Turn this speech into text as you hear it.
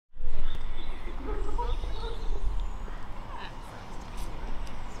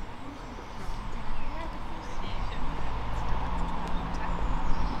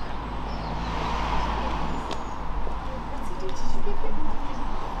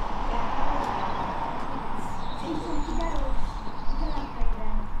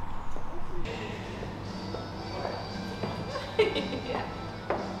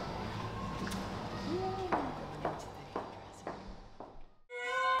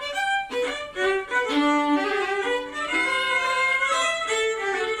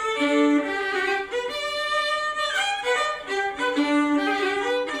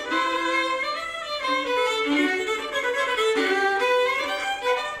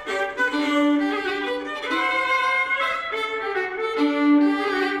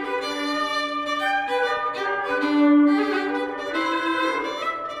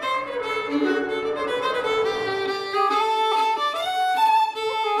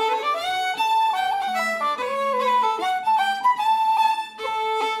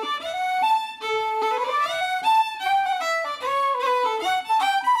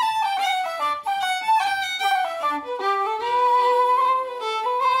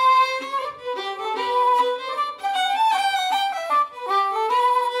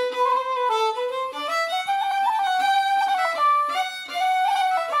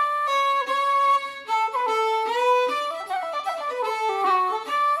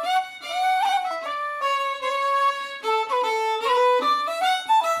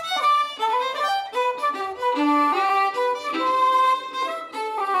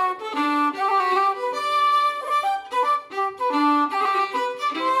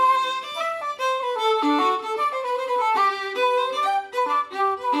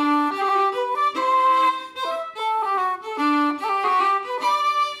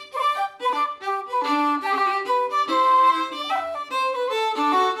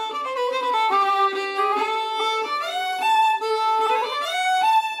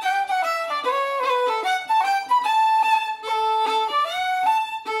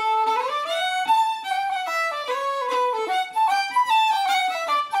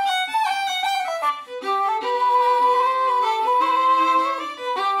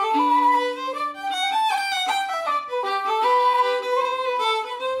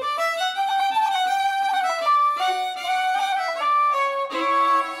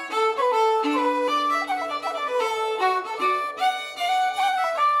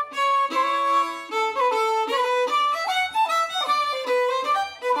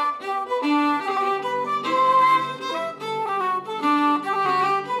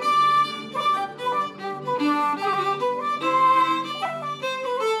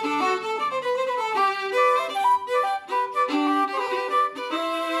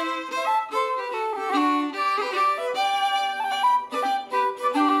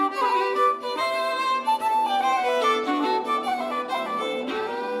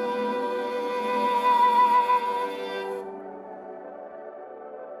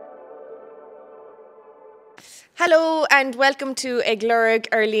Hello and welcome to Lorg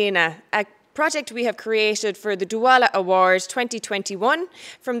Ár Líne, a project we have created for the Duala Award 2021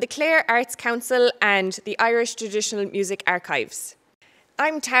 from the Clare Arts Council and the Irish Traditional Music Archives.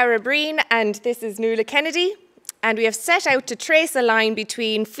 I'm Tara Breen and this is Nuala Kennedy, and we have set out to trace a line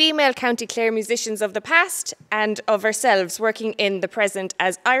between female County Clare musicians of the past and of ourselves working in the present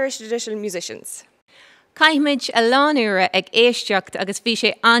as Irish traditional musicians. Caiimiid a lánúra ag éisteacht agus bhí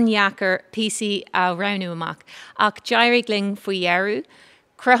sé anheacair píosaí a raibhnú amach, ach deirigling faoi dhearú,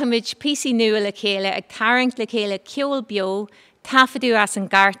 cruthimid píosaí nua le chéile ag tarraingt le chéile ceol bio, taifeadú as an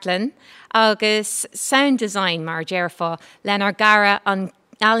gartlan, agus sound design mar dearfá lenar gara an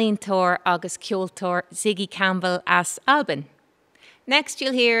alíntóir agus ceoltóir Ziggy Campbell as Albin. Next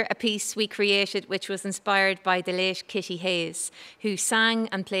you'll hear a piece we created which was inspired by the late Kitty Hayes, who sang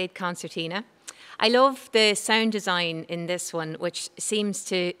and played concertina. I love the sound design in this one, which seems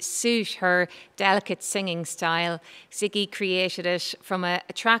to suit her delicate singing style. Ziggy created it from a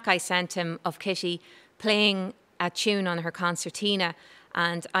track I sent him of Kitty playing a tune on her concertina,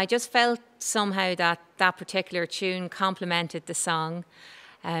 and I just felt somehow that that particular tune complemented the song.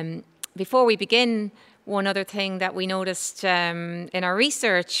 Before we begin, one other thing that we noticed in our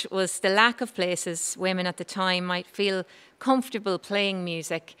research was the lack of places women at the time might feel comfortable playing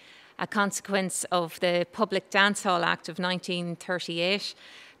music, a consequence of the Public Dancehall Act of 1938,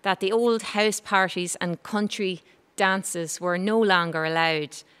 that the old house parties and country dances were no longer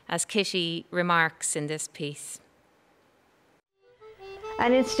allowed, as Kitty remarks in this piece.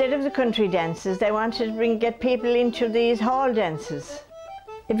 And instead of the country dances, they wanted to get people into these hall dances.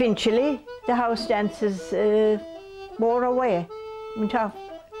 Eventually, the house dances wore away, went off.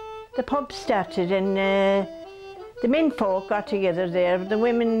 The pubs started and the men folk got together there, the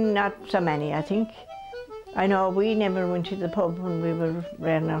women not so many, I think. I know we never went to the pub when we were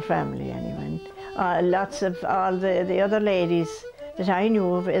running our family anyway. Lots of all the other ladies that I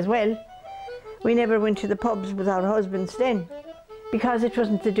knew of as well, we never went to the pubs with our husbands then, because it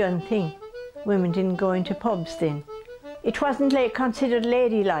wasn't the done thing. Women didn't go into pubs then. It wasn't considered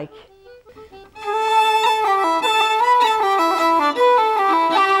ladylike.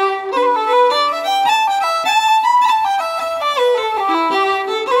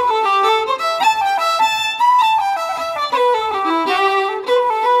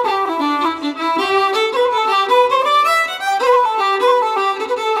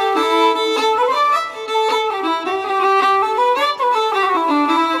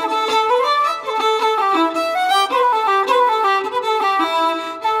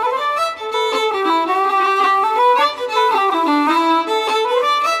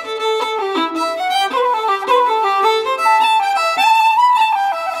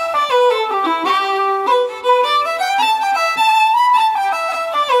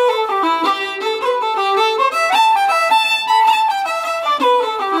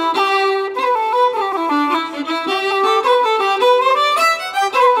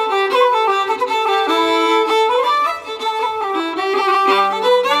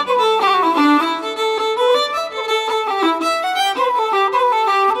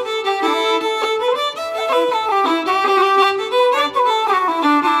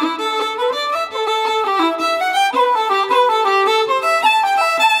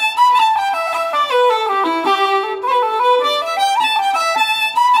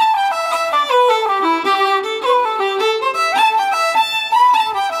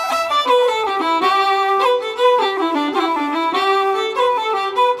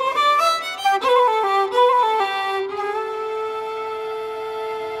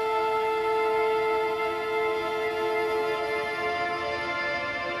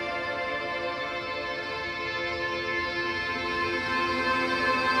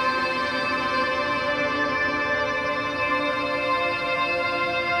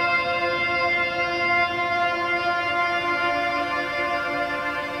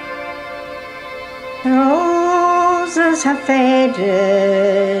 The roses have faded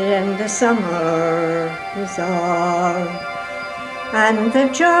and the summer is o'er, and the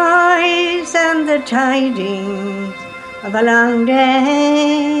joys and the tidings of a long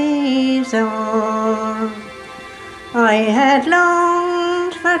day's o'er. I had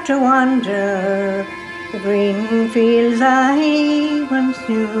longed for to wander the green fields I once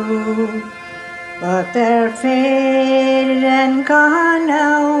knew, but they're faded and gone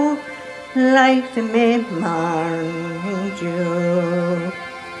now, like the mid-morning dew.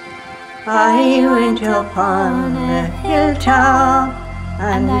 I went upon a hilltop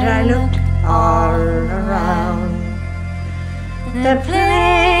and I looked all around. The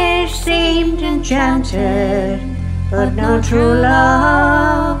place seemed enchanted, but no true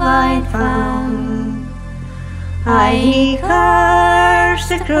love I'd found. I curse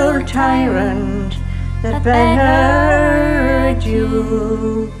the cruel tyrant that bettered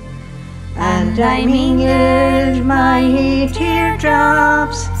you, and I mingled my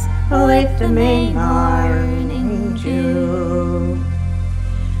teardrops with the May morning dew.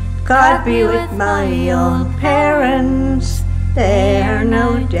 God be with my young parents, they're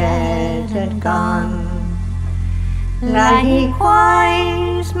now dead and gone.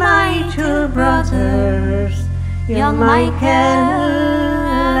 Likewise my two brothers, young Michael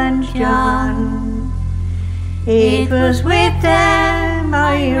and John. It was with them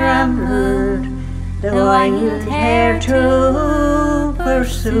I rambled the wild hare to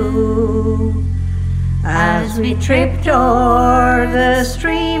pursue, as we tripped o'er the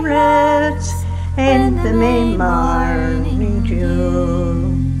streamlets in the May morning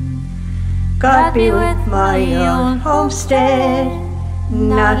dew. God be with my old homestead,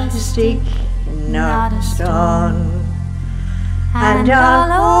 not a stick, not a stone, and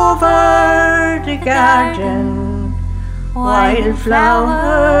all over the garden wild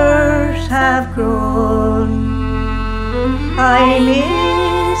flowers have grown. I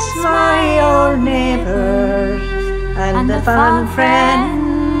miss my old neighbours and the fond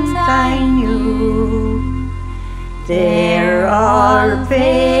friends I knew. They're all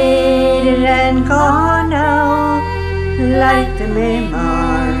faded and gone now, like the May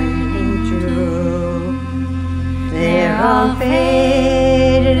morning dew. They're all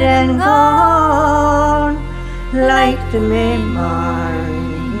faded and gone, like the May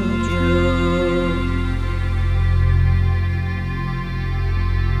morning dew.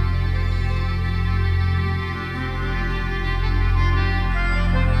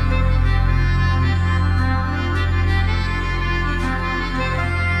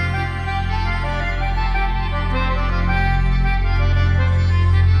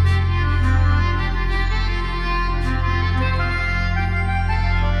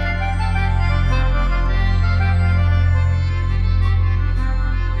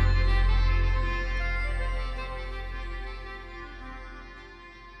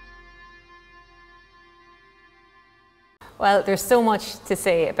 Well, there's so much to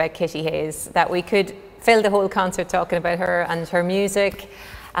say about Kitty Hayes that we could fill the whole concert talking about her and her music.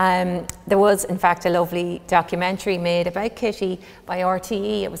 There was, in fact, a lovely documentary made about Kitty by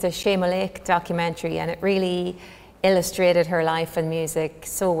RTE. It was a Shame Lake documentary, and it really illustrated her life and music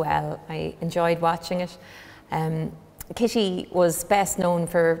so well. I enjoyed watching it. Kitty was best known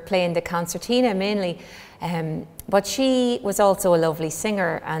for playing the concertina mainly, but she was also a lovely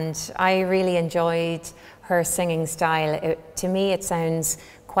singer, and I really enjoyed her singing style. To me, it sounds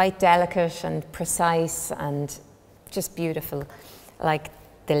quite delicate and precise and just beautiful, like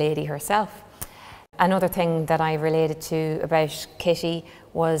the lady herself. Another thing that I related to about Kitty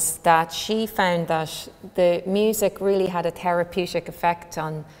was that she found that the music really had a therapeutic effect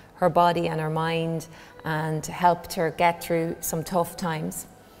on her body and her mind and helped her get through some tough times.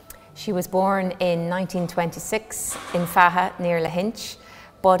 She was born in 1926 in Faha near Lahinch,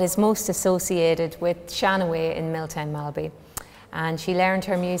 but is most associated with Shanaway in Milltown, Malby. And she learned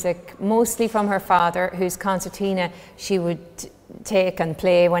her music mostly from her father, whose concertina she would take and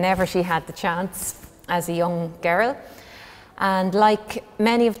play whenever she had the chance as a young girl. And like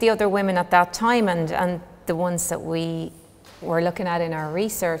many of the other women at that time, and the ones that we were looking at in our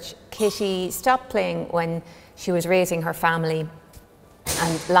research, Kitty stopped playing when she was raising her family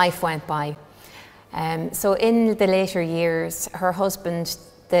and life went by. So in the later years, her husband,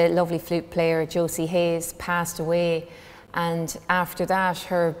 the lovely flute player Josie Hayes, passed away, and after that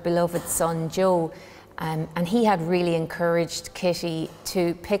her beloved son Joe, and he had really encouraged Kitty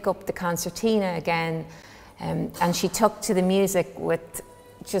to pick up the concertina again, and she took to the music with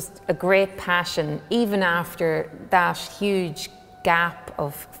just a great passion, even after that huge gap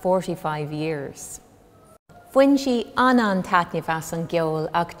of 45 years. Fuin si anan tatnivas an geol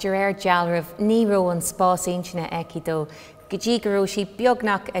ag durer jalrif ní ro an spásínchna ekido, gajigaro si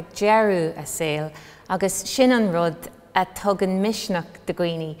biognach ag jeru a sail, agus sin an rud a tugan mishnach de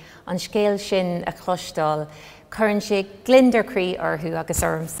gwini, an scéil sin a chlostal, curran si glindercree orhu agus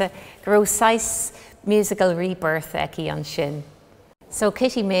ormsa, gro sais musical rebirth eki an shin. So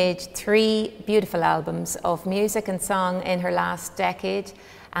Kitty made 3 beautiful albums of music and song in her last decade,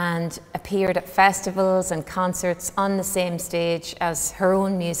 and appeared at festivals and concerts on the same stage as her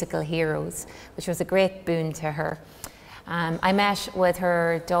own musical heroes, which was a great boon to her. I met with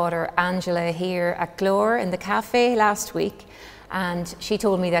her daughter Angela here at Glore in the cafe last week, and she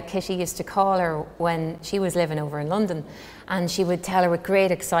told me that Kitty used to call her when she was living over in London, and she would tell her with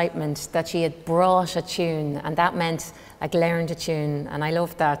great excitement that she had brought a tune, and that meant like learned a tune, and I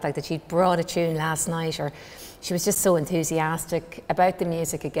loved that, like that she'd brought a tune last night, or She was just so enthusiastic about the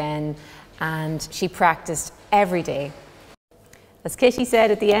music again, and she practiced every day. As Kitty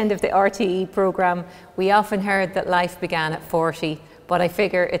said at the end of the RTE programme, we often heard that life began at 40, but I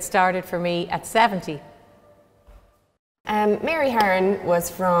figure it started for me at 70. Mary Haren was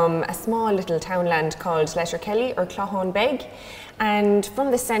from a small little townland called Letterkelly or Cloghone-Beg, and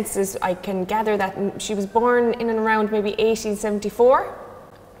from the census I can gather that she was born in and around maybe 1874.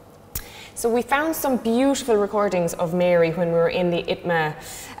 So we found some beautiful recordings of Mary when we were in the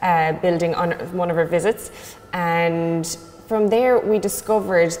ITMA building on one of our visits, and from there we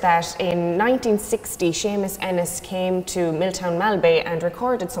discovered that in 1960 Seamus Ennis came to Milltown Malbay and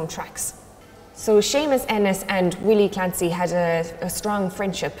recorded some tracks. So Seamus Ennis and Willie Clancy had a strong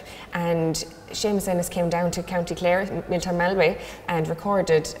friendship, and Seamus Ennis came down to County Clare, Milltown Malbay, and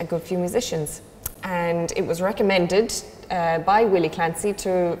recorded a good few musicians. And it was recommended by Willie Clancy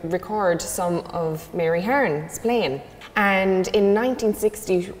to record some of Mary Haren's playing. And in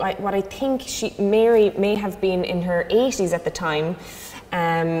 1960, what I think Mary may have been in her 80s at the time.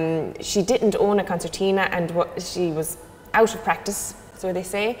 She didn't own a concertina, and she was out of practice, so they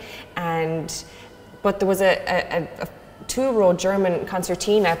say. But there was a two-row German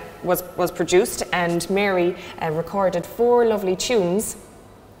concertina was produced, and Mary recorded 4 lovely tunes,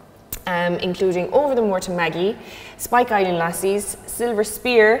 including Over the Moor to Maggie, Spike Island Lassies, Silver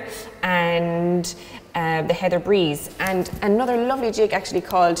Spear, and the Heather Breeze, and another lovely jig actually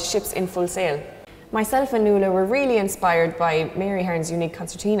called Ships in Full Sail. Myself and Nuala were really inspired by Mary Haren's unique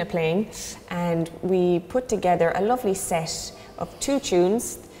concertina playing, and we put together a lovely set of 2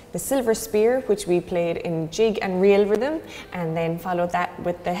 tunes, the Silver Spear, which we played in jig and reel rhythm, and then followed that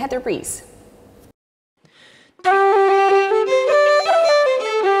with the Heather Breeze.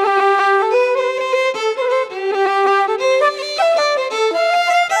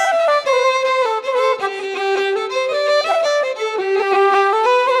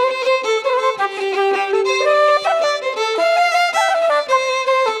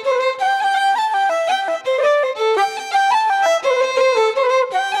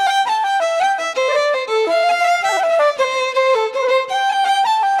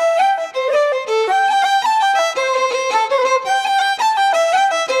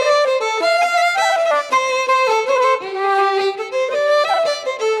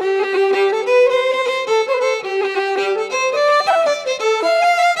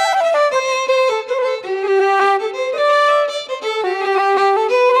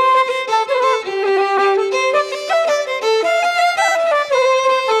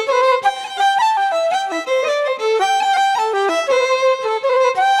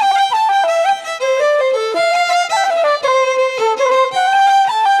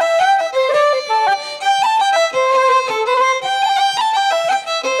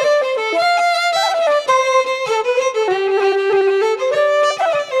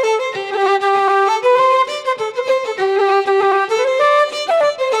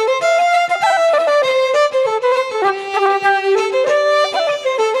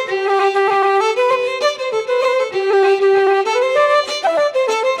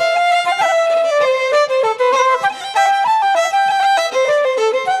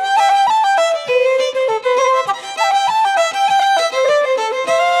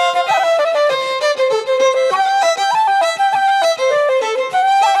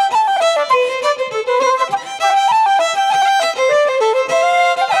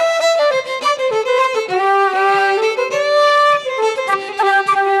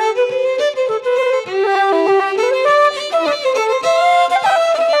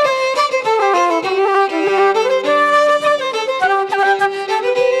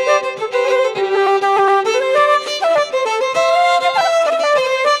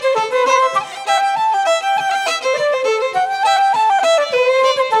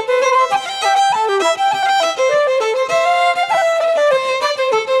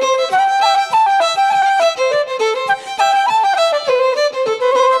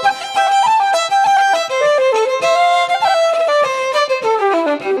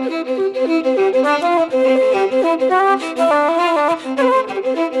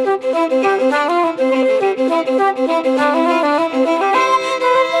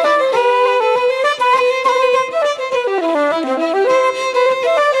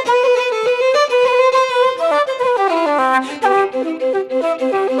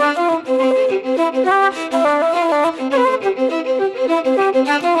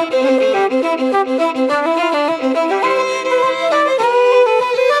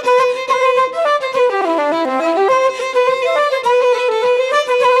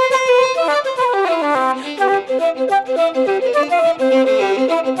 Thank you.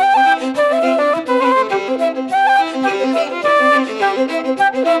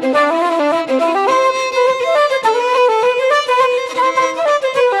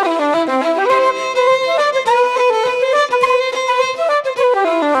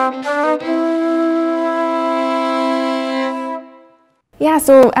 Yeah,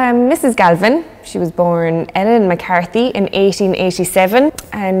 so Mrs. Galvin, she was born Ellen McCarthy in 1887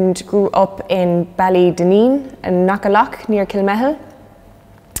 and grew up in Ballydineen in Knockalock near Kilmehel.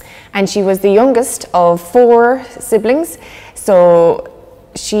 And she was the youngest of 4 siblings. So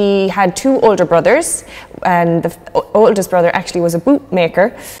she had 2 older brothers, and the oldest brother actually was a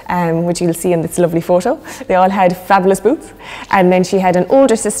bootmaker, which you'll see in this lovely photo. They all had fabulous boots. And then she had an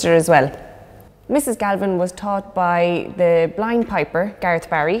older sister as well. Mrs. Galvin was taught by the blind piper, Gareth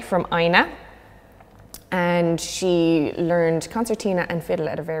Barry, from Ina, and she learned concertina and fiddle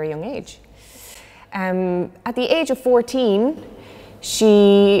at a very young age. At the age of 14,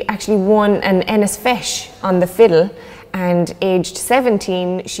 she actually won an Ennis Feis on the fiddle, and aged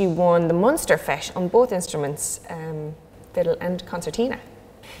 17, she won the Munster Feis on both instruments, fiddle and concertina.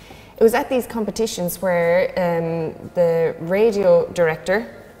 It was at these competitions where the radio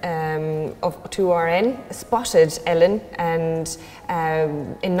director of 2RN spotted Ellen and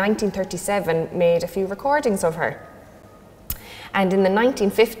in 1937 made a few recordings of her. And in the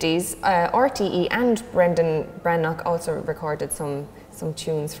 1950s, RTE and Brendan Brannock also recorded some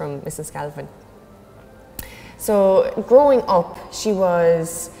tunes from Mrs. Galvin. So growing up, she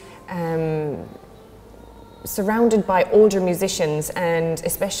was surrounded by older musicians and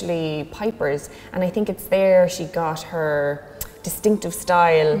especially pipers, and I think it's there she got her distinctive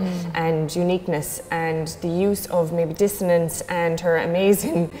style and uniqueness, and the use of maybe dissonance and her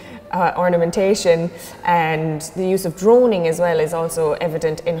amazing ornamentation, and the use of droning as well is also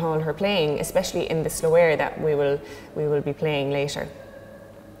evident in all her playing, especially in the slow air that we will be playing later.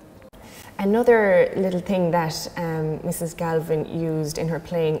 Another little thing that Mrs. Galvin used in her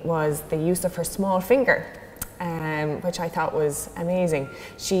playing was the use of her small finger, which I thought was amazing.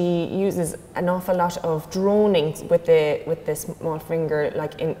 She uses an awful lot of droning with the small finger,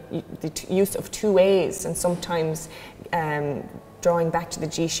 like in the use of 2 A's, and sometimes drawing back to the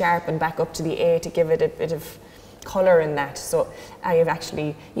G sharp and back up to the A to give it a bit of colour in that. So I have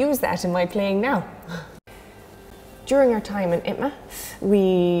actually used that in my playing now. During our time in ITMA,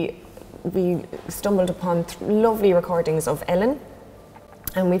 we stumbled upon lovely recordings of Ellen.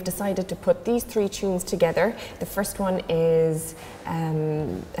 And we've decided to put these 3 tunes together. The first one is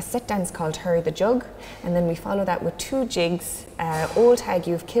a set dance called Hurry the Jug, and then we follow that with 2 jigs, Old Hag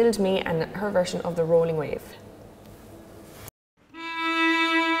You've Killed Me, and her version of the Rolling Wave.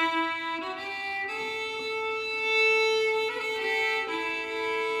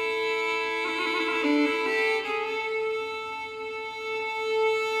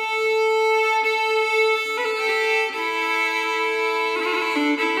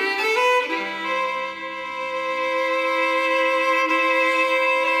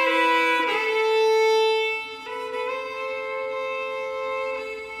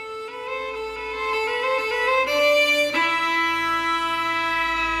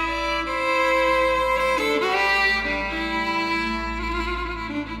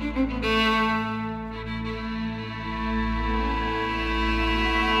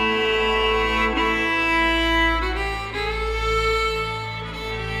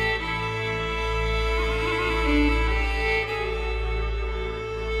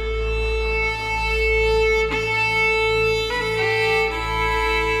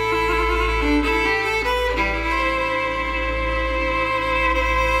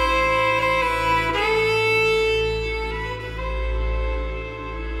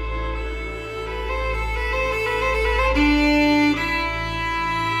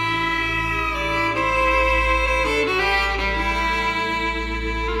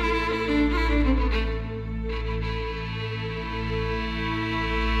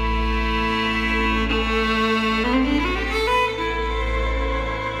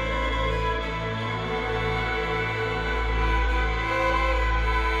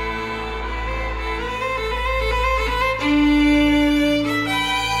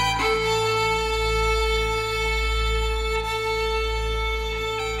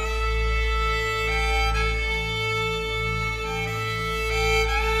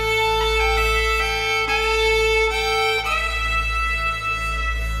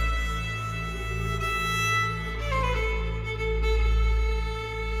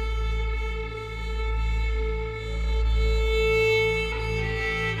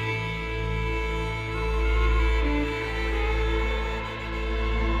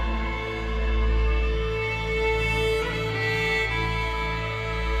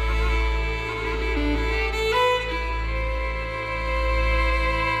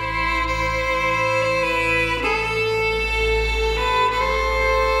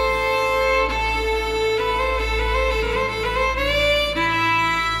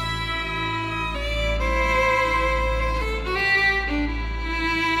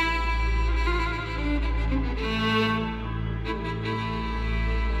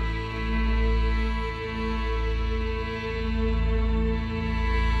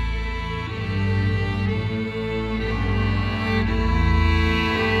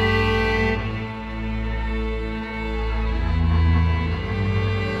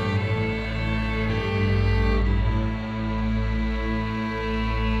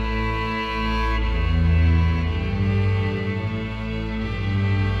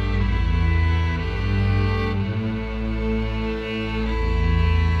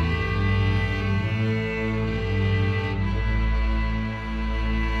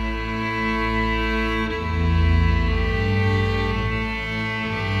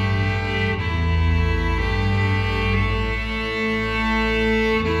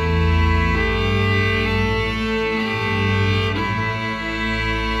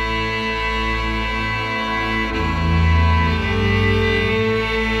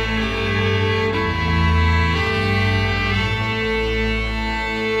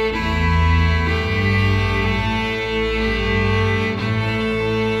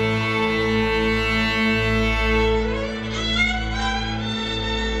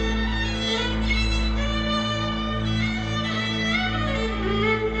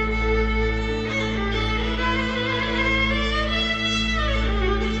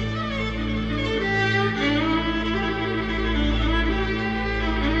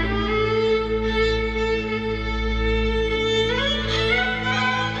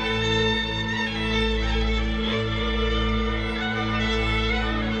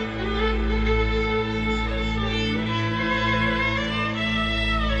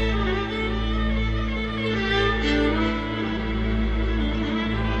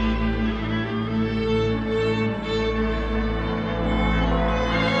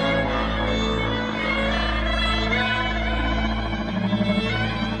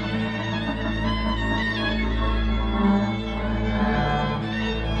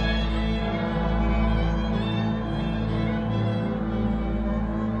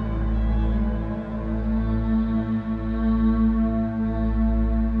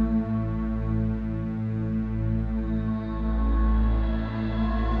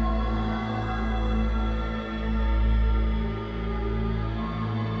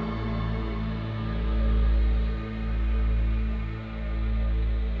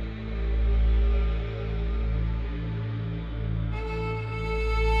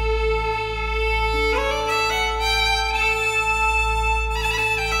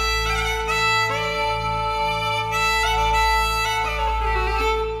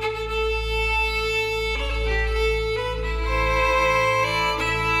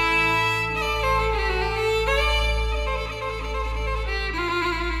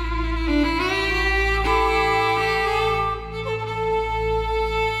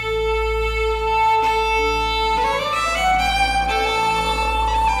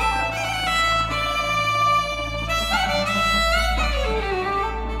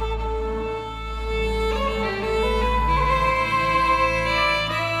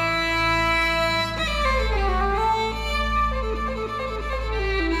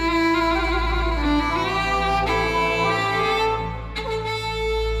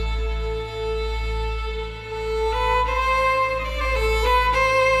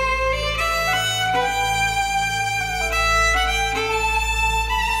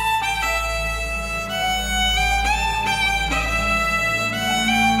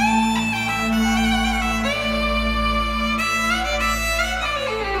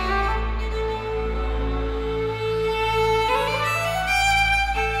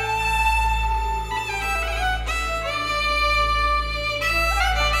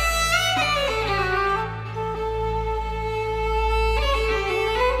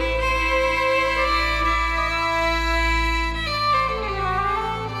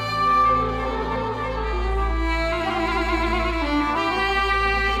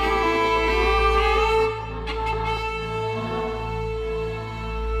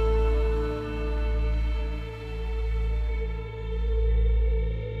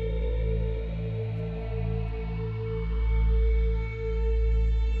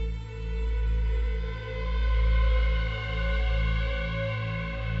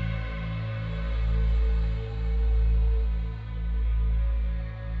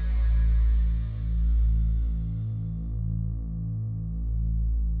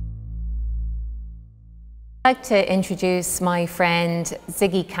 I'd like to introduce my friend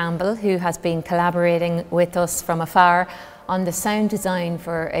Ziggy Campbell, who has been collaborating with us from afar on the sound design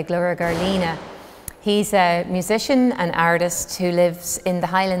for Lorg Ár Líne. He's a musician and artist who lives in the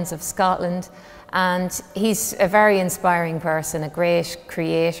Highlands of Scotland, and he's a very inspiring person, a great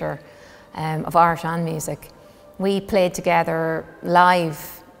creator of art and music. We played together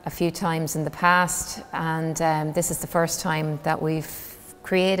live a few times in the past, and this is the first time that we've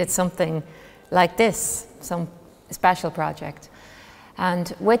created something like this, some special project.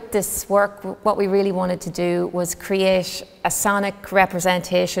 And with this work, what we really wanted to do was create a sonic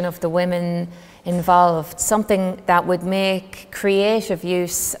representation of the women involved, something that would make creative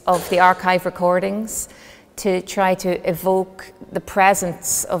use of the archive recordings to try to evoke the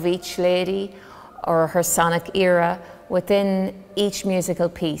presence of each lady or her sonic era within each musical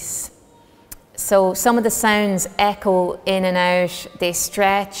piece. So some of the sounds echo in and out, they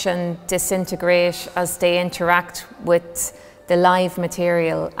stretch and disintegrate as they interact with the live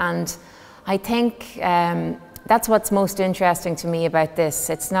material, and I think that's what's most interesting to me about this.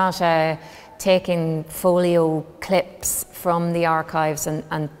 It's not taking folio clips from the archives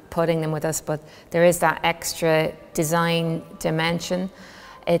and putting them with us, but there is that extra design dimension.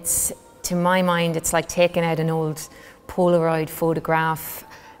 It's, to my mind, it's like taking out an old Polaroid photograph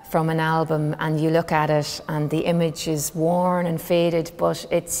from an album, and you look at it and the image is worn and faded, but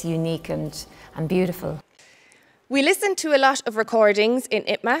it's unique and beautiful. We listened to a lot of recordings in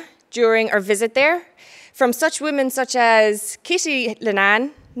Itma during our visit there, from such women such as Kitty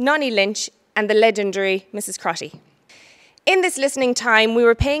Lenan, Nonnie Lynch, and the legendary Mrs. Crotty. In this listening time, we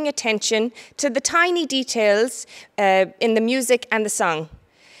were paying attention to the tiny details in the music and the song,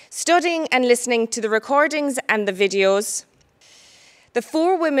 studying and listening to the recordings and the videos. The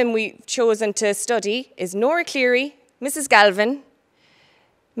 4 women we've chosen to study is Nora Cleary, Mrs. Galvin,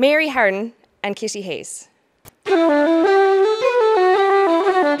 Mary Haren, and Kitty Hayes.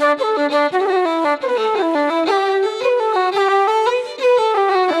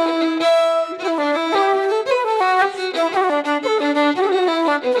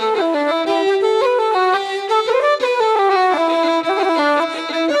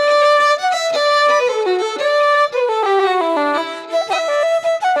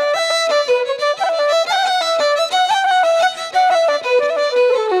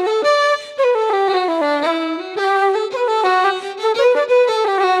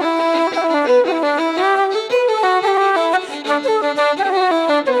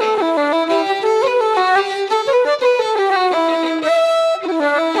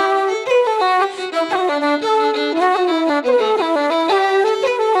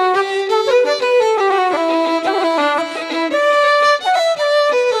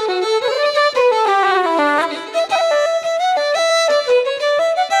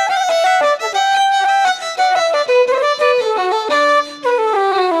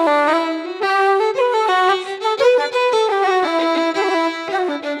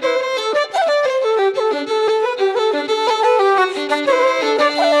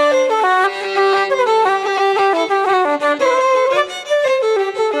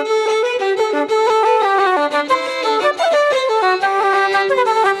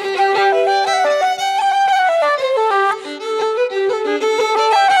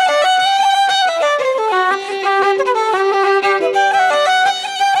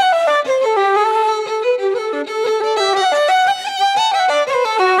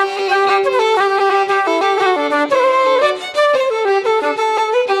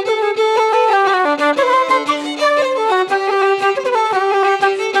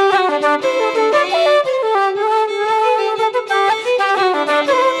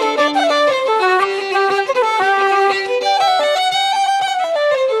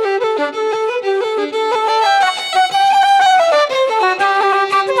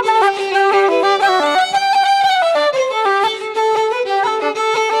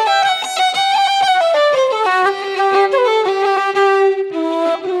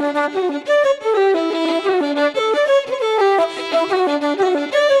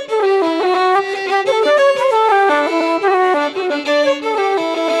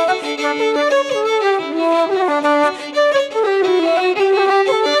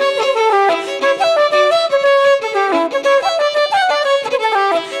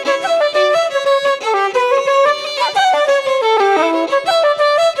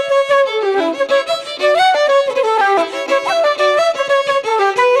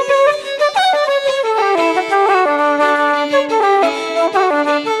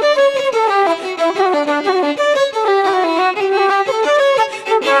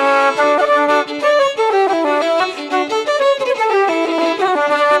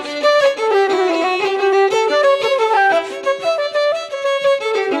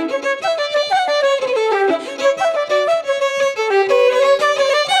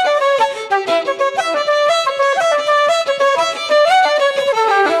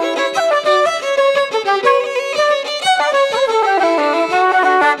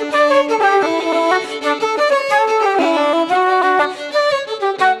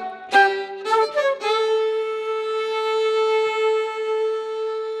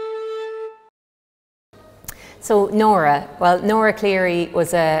 Nora. Well, Nora Cleary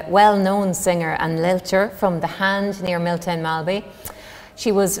was a well-known singer and lilter from the Hand near Miltown Malbay.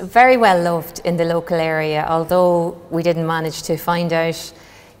 She was very well loved in the local area, although we didn't manage to find out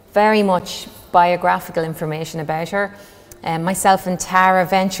very much biographical information about her. Myself and Tara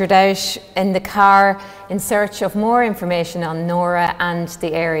ventured out in the car in search of more information on Nora and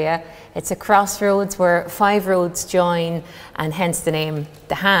the area. It's a crossroads where 5 roads join, and hence the name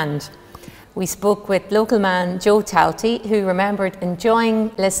The Hand. We spoke with local man Joe Talty, who remembered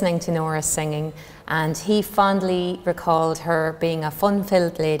enjoying listening to Nora singing, and he fondly recalled her being a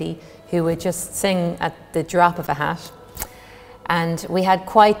fun-filled lady who would just sing at the drop of a hat. And we had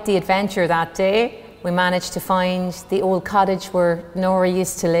quite the adventure that day. We managed to find the old cottage where Nora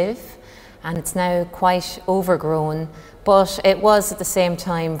used to live, and it's now quite overgrown, but it was at the same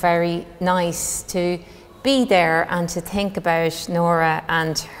time very nice to be there and to think about Nora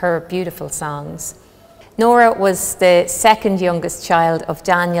and her beautiful songs. Nora was the second youngest child of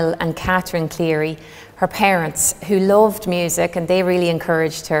Daniel and Catherine Cleary, her parents, who loved music, and they really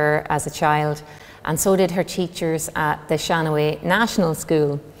encouraged her as a child, and so did her teachers at the Shanaway National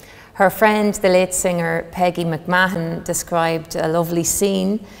School. Her friend, the late singer Peggy McMahon, described a lovely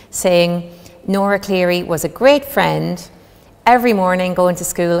scene, saying, "Nora Cleary was a great friend. Every morning going to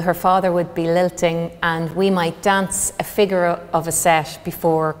school, her father would be lilting and we might dance a figure of a set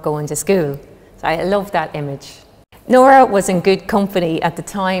before going to school." So I love that image. Nora was in good company at the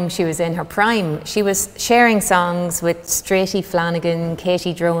time she was in her prime. She was sharing songs with Straighty Flanagan,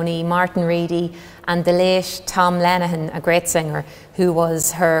 Katie Droney, Martin Reedy, and the late Tom Lenihan, a great singer, who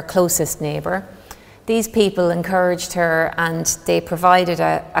was her closest neighbour. These people encouraged her and they provided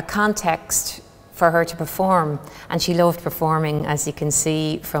a context for her to perform, and she loved performing, as you can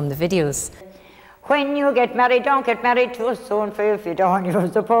see from the videos. When you get married, don't get married too soon, for if you don't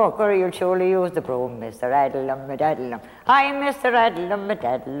use the poker, you'll surely use the broom. Mr. Addlum-a-daddlum, I'm Mr.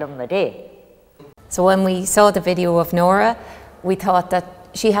 Addlum-a-daddlum-a-day. So when we saw the video of Nora, we thought that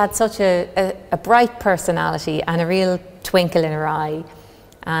she had such a bright personality and a real twinkle in her eye.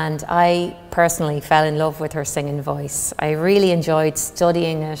 And I personally fell in love with her singing voice. I really enjoyed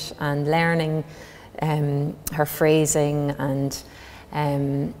studying it and learning her phrasing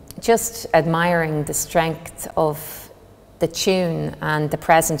and just admiring the strength of the tune and the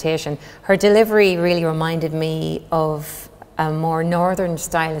presentation. Her delivery really reminded me of a more northern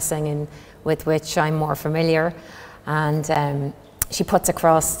style of singing with which I'm more familiar, and she puts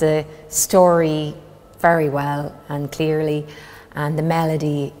across the story very well and clearly, and the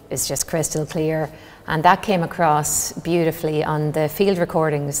melody is just crystal clear, and that came across beautifully on the field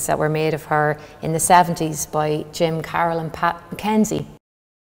recordings that were made of her in the 70s by Jim Carroll and Pat McKenzie.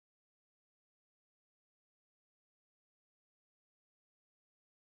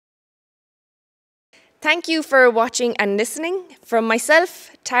 Thank you for watching and listening. From myself,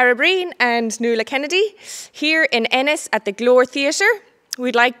 Tara Breen and Nuala Kennedy, here in Ennis at the Glór Theatre.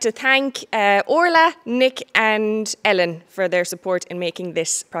 We'd like to thank Orla, Nick and Ellen for their support in making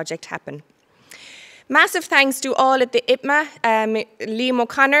this project happen. Massive thanks to all at the IPMA, Liam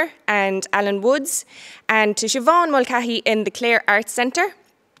O'Connor and Alan Woods, and to Siobhan Mulcahy in the Clare Arts Centre.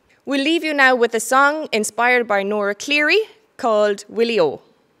 We'll leave you now with a song inspired by Nora Cleary called Willie O.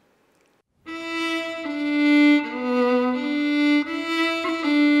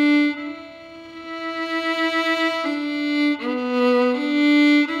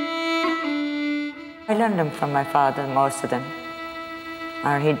 I learned them from my father, most of them.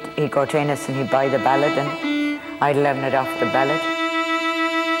 Or he'd go to Ennis and he'd buy the ballad and I'd learn it off the ballad.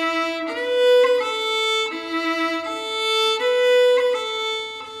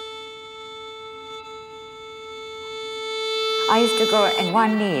 I used to go in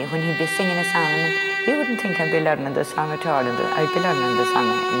one knee when he'd be singing a song, and he wouldn't think I'd be learning the song at all. I'd be learning the song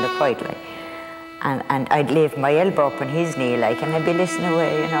in the quiet, like. And I'd leave my elbow up on his knee, like, and I'd be listening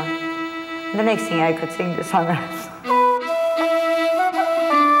away, you know. And the next thing I could sing the song.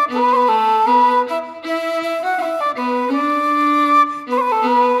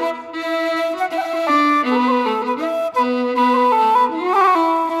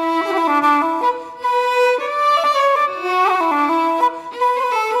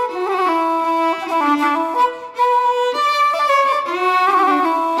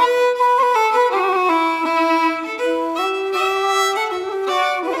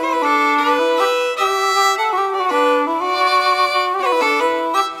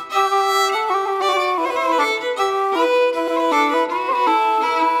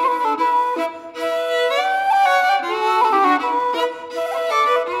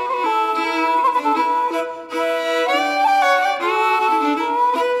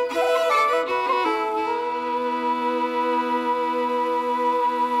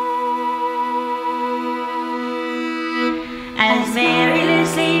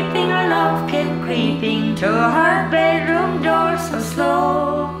 creeping to her bedroom door so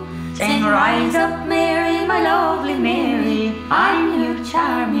slow, saying, "Rise up, Mary, my lovely Mary, I'm your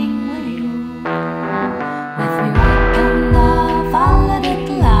charming widow." With me right down the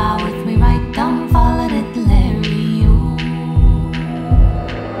Falladitla, with me right down Falladitlery, oh.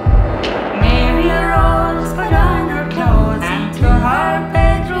 Mary arose, put on her clothes, and to her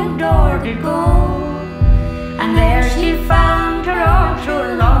bedroom door did go. And there she found her all true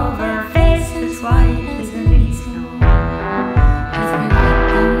lover, face as white as the lily snow. With me right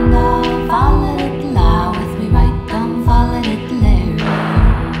down the Falladitla, with me right down Falladitlery.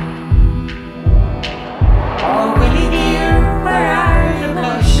 Oh, Willie dear, where are the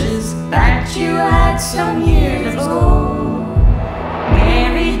blushes that you had some years ago?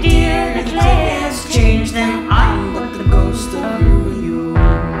 Mary dear, the clay has changed them, I'm but the ghost of you.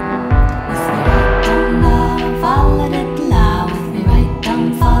 With me right down the Falladitla, with me right down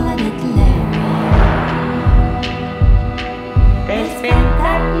Falladitlery. They spent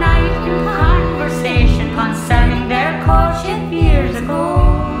that night in conversation concerning their courtship years ago.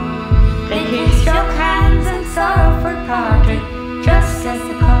 They kissed, shook hands, and sorrowful parted, just as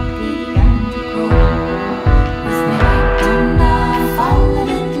the cocktail began to grow. With me right down the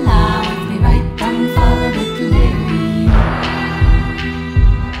Falladitla, with me right down Falladitlery.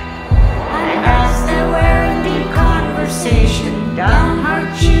 And as they were in deep conversation, down her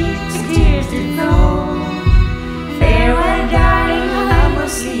cheeks the tears did flow. Farewell, darling, I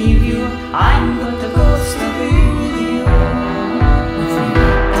must leave you, I'm but the ghost of you. With me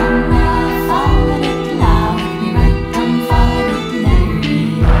right down the Falladitla, with me right down Falladitlery.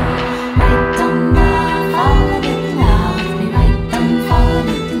 Right down the Falladitla, with me right down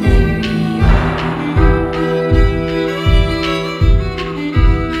Falladitlery.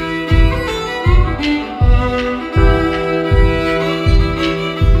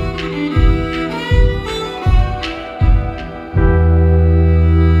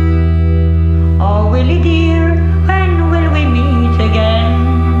 Oh, Willie dear, when will we meet again?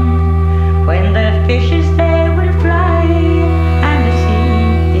 When the fishes they will fly, and the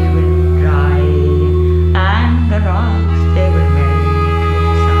sea it will dry, and the rocks they will melt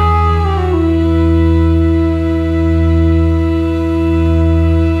with song.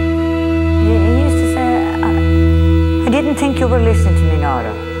 He used to say, I didn't think you were listening to me,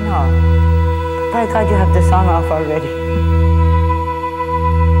 Nora. No. But by God, you have the song off already.